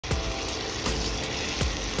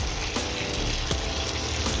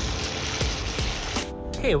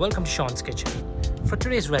Hey, welcome to Sean's Kitchen. For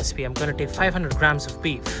today's recipe, I'm going to take 500 grams of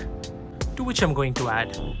beef, to which I'm going to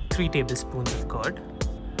add 3 tablespoons of curd.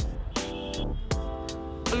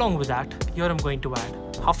 Along with that, here I'm going to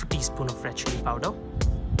add half a teaspoon of red chilli powder,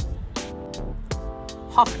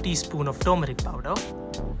 half a teaspoon of turmeric powder,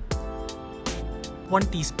 1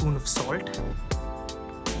 teaspoon of salt,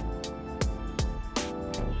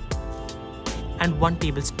 and 1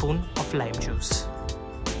 tablespoon of lime juice.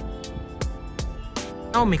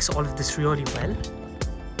 Now mix all of this really well.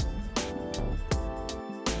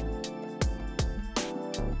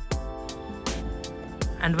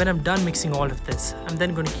 And when I'm done mixing all of this, I'm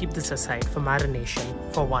then going to keep this aside for marination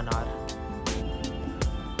for 1 hour.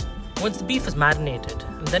 Once the beef is marinated,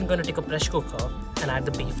 I'm then going to take a pressure cooker and add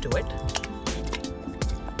the beef to it.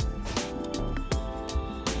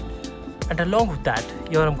 And along with that,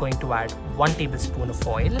 here I'm going to add 1 tablespoon of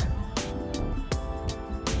oil,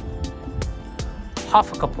 half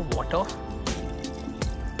a cup of water,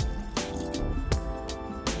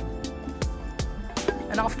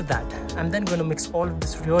 and after that, I'm then going to mix all of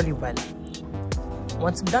this really well.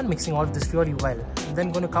 Once I'm done mixing all of this really well, I'm then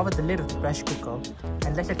going to cover the lid of the pressure cooker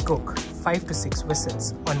and let it cook 5 to 6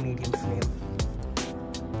 whistles on medium flame.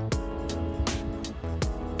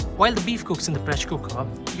 While the beef cooks in the pressure cooker,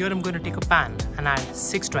 here I'm going to take a pan and add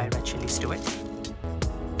 6 dry red chilies to it.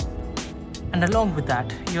 And along with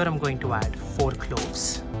that, here I'm going to add 4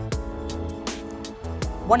 cloves,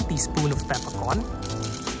 1 teaspoon of peppercorn,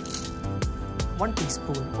 1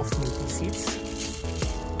 teaspoon of methi seeds,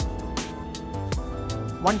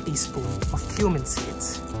 1 teaspoon of cumin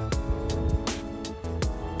seeds,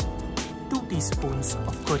 2 teaspoons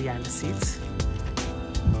of coriander seeds,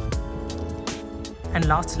 and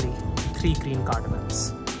lastly 3 green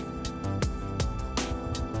cardamoms.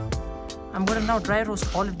 I'm going to now dry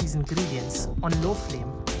roast all of these ingredients on low flame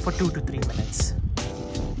for 2 to 3 minutes.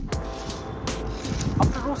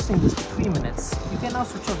 After roasting this for 3 minutes, you can now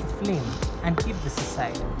switch off the flame and keep this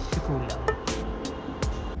aside to cool down.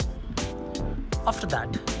 After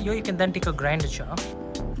that, here you can then take a grinder jar,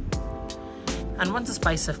 and once the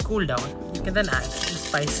spices have cooled down, you can then add the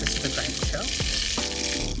spices to the grinder jar.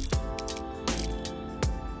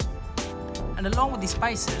 And along with the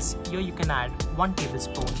spices, here you can add 1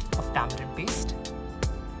 tablespoon of tamarind paste,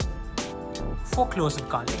 4 cloves of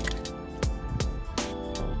garlic,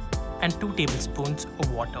 and 2 tablespoons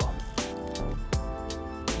of water.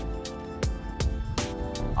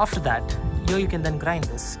 After that, here you can then grind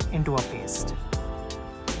this into a paste.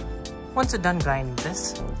 Once you're done grinding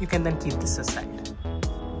this, you can then keep this aside.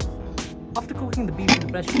 After cooking the beef in the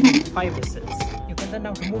pressure cooker for 5 whistles, you can then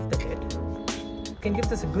now remove the lid. You can give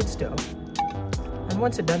this a good stir. And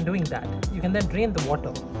once you're done doing that, you can then drain the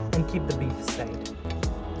water and keep the beef aside.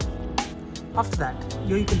 After that,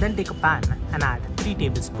 here you can then take a pan and add 3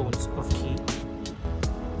 tablespoons of ghee.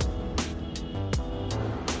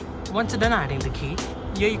 Once you're done adding the ghee,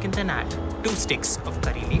 here you can then add 2 sticks of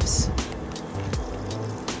curry leaves.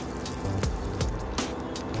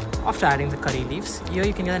 After adding the curry leaves, here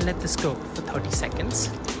you can then let this cook for 30 seconds.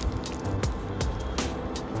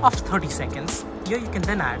 After 30 seconds, here you can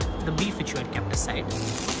then add the beef which you had kept aside.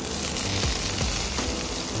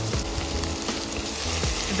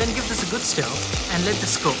 And then give this a good stir and let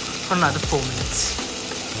this cook for another 4 minutes.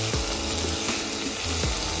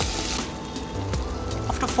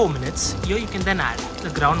 After 4 minutes, here you can then add the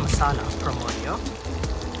ground masala from earlier.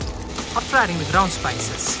 After adding the ground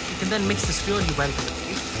spices, you can then mix this really well with the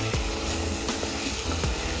beef.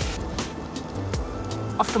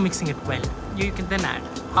 After mixing it well, here you can then add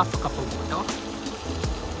half a cup of water.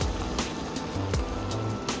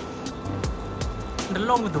 And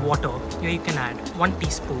along with the water, here you can add 1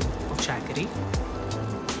 teaspoon of chakeri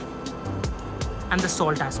and the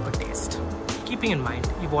salt as per taste. Keeping in mind,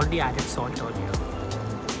 you've already added salt earlier.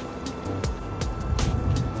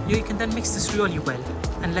 Here you can then mix this really well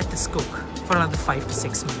and let this cook for another 5 to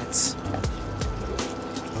 6 minutes.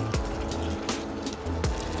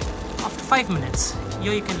 After 5 minutes,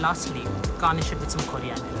 here you can lastly garnish it with some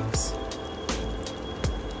coriander leaves.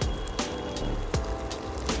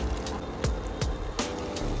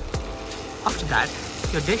 After that,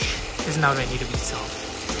 your dish is now ready to be served.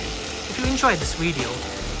 If you enjoyed this video,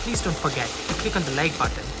 please don't forget to click on the like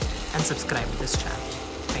button and subscribe to this channel.